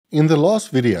In the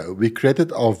last video, we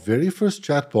created our very first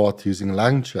chatbot using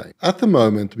LangChain. At the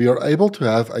moment, we are able to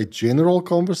have a general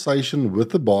conversation with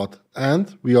the bot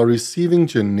and we are receiving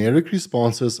generic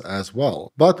responses as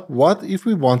well. But what if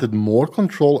we wanted more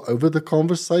control over the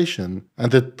conversation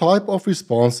and the type of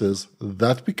responses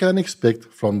that we can expect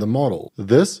from the model?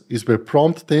 This is where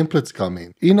prompt templates come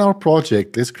in. In our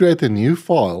project, let's create a new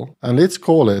file and let's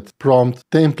call it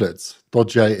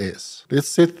fromTemplates.js. Let's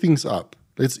set things up.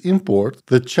 Let's import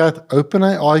the chat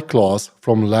openai class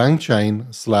from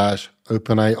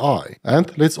LangChain/openai.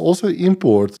 And let's also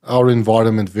import our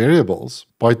environment variables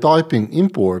by typing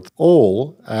import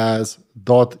all as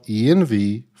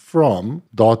 .env from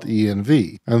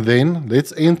 .env. And then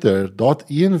let's enter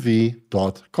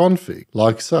 .env.config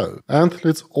like so. And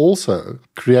let's also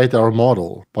create our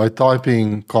model by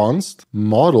typing const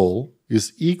model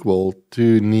is equal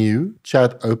to new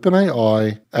chat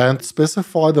openai and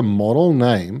specify the model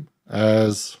name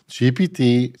as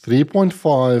GPT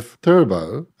 3.5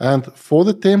 Turbo, and for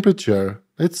the temperature,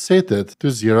 let's set it to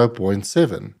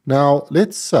 0.7. Now,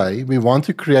 let's say we want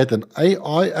to create an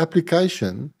AI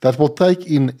application that will take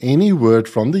in any word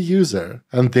from the user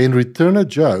and then return a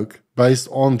joke based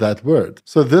on that word.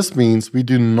 So this means we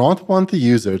do not want the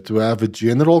user to have a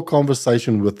general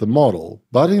conversation with the model,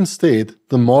 but instead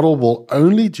the model will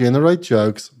only generate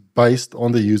jokes based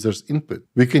on the user's input.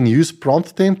 We can use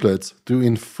prompt templates to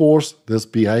enforce this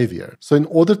behavior. So in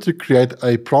order to create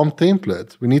a prompt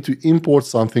template, we need to import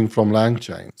something from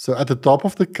LangChain. So at the top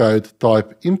of the code,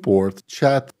 type import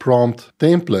chat prompt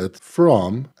template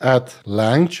from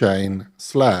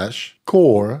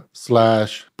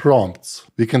 @langchain/core/prompts.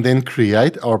 We can then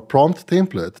create our prompt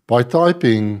template by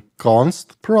typing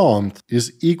const prompt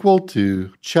is equal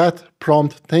to chat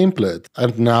prompt template.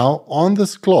 And now on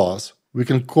this class, we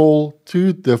can call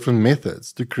two different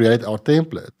methods to create our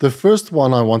template. The first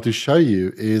one I want to show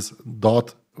you is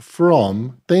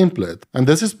 .fromTemplate, and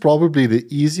this is probably the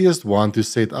easiest one to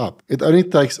set up. It only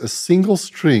takes a single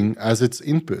string as its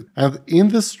input, and in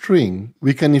the string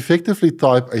we can effectively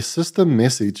type a system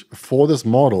message for this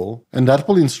model, and that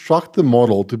will instruct the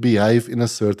model to behave in a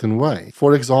certain way.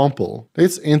 For example,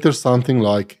 let's enter something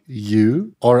like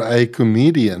you are a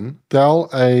comedian, tell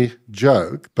a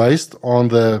joke based on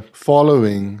the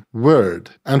following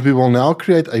word, and we will now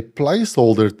create a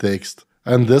placeholder text,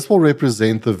 and this will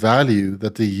represent the value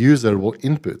that the user will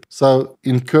input. So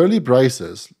in curly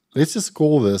braces, let's just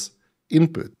call this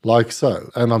input, like so.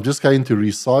 And I'm just going to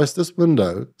resize this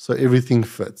window so everything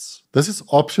fits. This is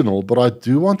optional, but I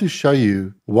do want to show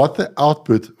you what the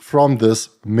output from this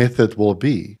method will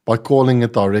be by calling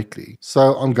it directly.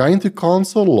 So I'm going to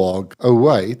console log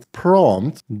await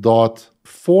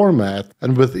prompt.format,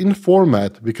 and within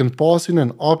format we can pass in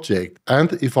an object,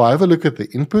 and if I have a look at the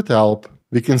input help,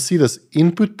 we can see this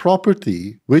input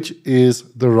property, which is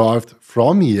derived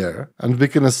from here, and we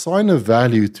can assign a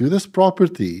value to this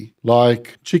property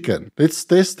like chicken. Let's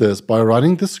test this by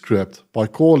running the script by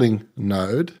calling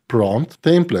node prompt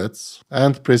templates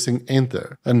and pressing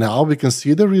enter. And now we can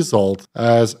see the result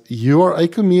as you are a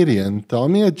comedian, tell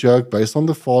me a joke based on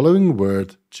the following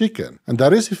word chicken. And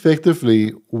that is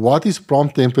effectively what these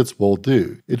prompt templates will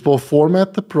do. It will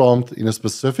format the prompt in a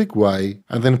specific way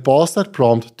and then pass that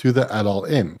prompt to the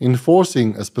LLM,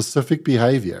 enforcing a specific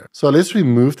behavior. So let's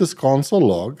remove this console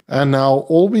log, and now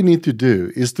all we need to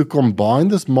do is to combine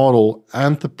this model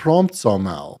and the prompt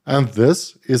somehow. And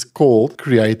this is called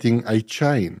creating a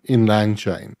chain in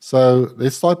LangChain. So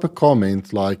let's type a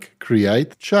comment like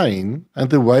create chain, and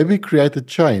the way we create a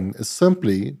chain is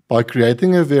simply by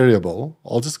creating a variable.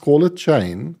 I'll just call it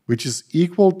chain, which is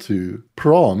equal to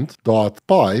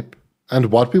prompt.pipe, and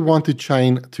what we want to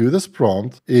chain to this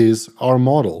prompt is our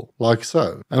model, like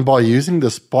so. And by using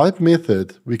this pipe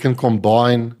method, we can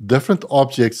combine different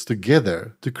objects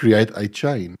together to create a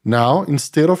chain. Now,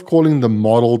 instead of calling the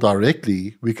model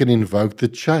directly, we can invoke the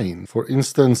chain. For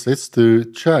instance, let's do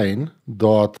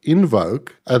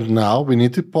chain.invoke, and now we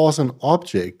need to pass an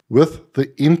object with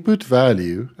the input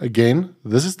value. Again,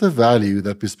 this is the value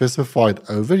that we specified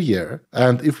over here.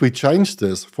 And if we change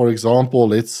this, for example,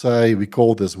 let's say we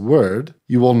call this word,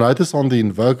 you will notice on the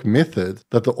invoke method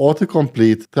that the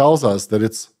autocomplete tells us that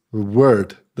it's a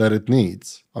word that it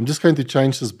needs. I'm just going to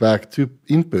change this back to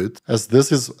input, as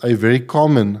this is a very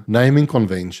common naming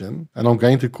convention, and I'm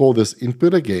going to call this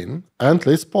input again, and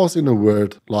let's pass in a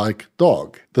word like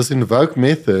dog. This invoke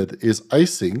method is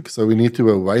async, so we need to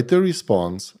await the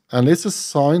response, and let's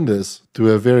assign this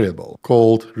to a variable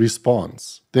called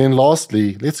response. Then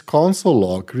lastly, let's console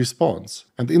log response,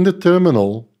 and in the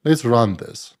terminal, Let's run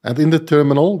this. And in the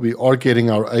terminal, we are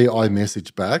getting our AI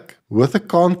message back with a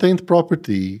content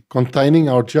property containing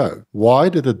our joke. Why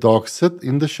did the dog sit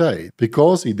in the shade?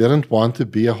 Because he didn't want to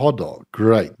be a hot dog.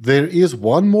 Great. There is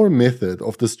one more method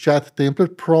of this chat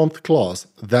template prompt class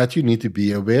that you need to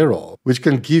be aware of, which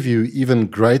can give you even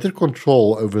greater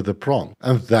control over the prompt.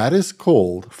 And that is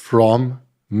called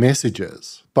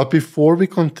fromMessages. But before we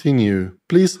continue,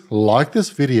 please like this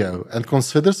video and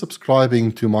consider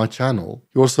subscribing to my channel.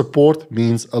 Your support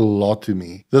means a lot to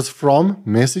me. This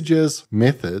fromMessages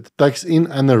method takes in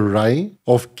an array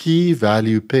of key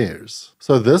value pairs.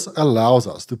 So this allows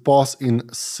us to pass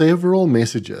in several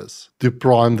messages to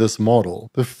prime this model.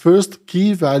 The first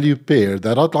key value pair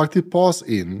that I'd like to pass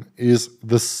in is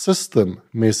the system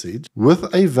message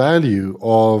with a value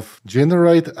of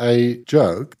generate a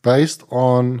joke based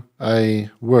on a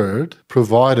word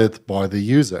provided by the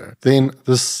user. Then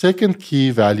the second key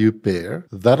value pair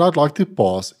that I'd like to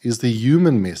pass is the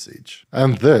human message.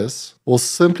 And this will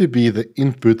simply be the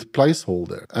input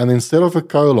placeholder. And instead of a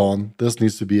colon, this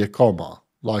needs to be a comma,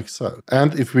 like so.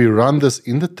 And if we run this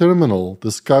in the terminal,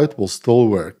 this code will still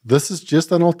work. This is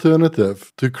just an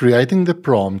alternative to creating the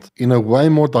prompt in a way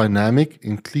more dynamic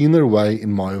and cleaner way,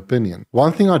 in my opinion.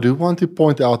 One thing I do want to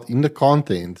point out in the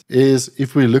content is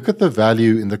if we look at the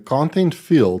value in the content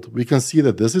field, we can see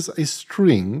that this is a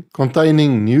string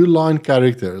containing new line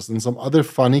characters and some other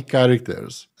funny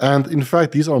characters. And in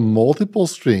fact, these are multiple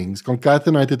strings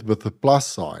concatenated with the plus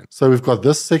sign. So we've got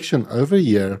this section over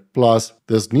here plus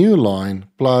this new line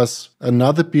plus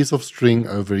another piece of string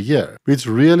over here, which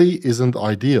really isn't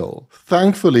ideal.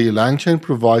 Thankfully, LangChain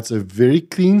provides a very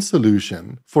clean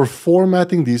solution for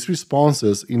formatting these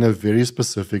responses in a very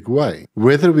specific way.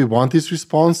 Whether we want these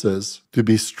responses to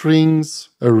be strings,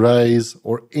 arrays,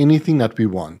 or anything that we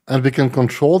want. And we can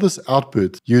control this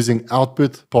output using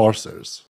output parsers.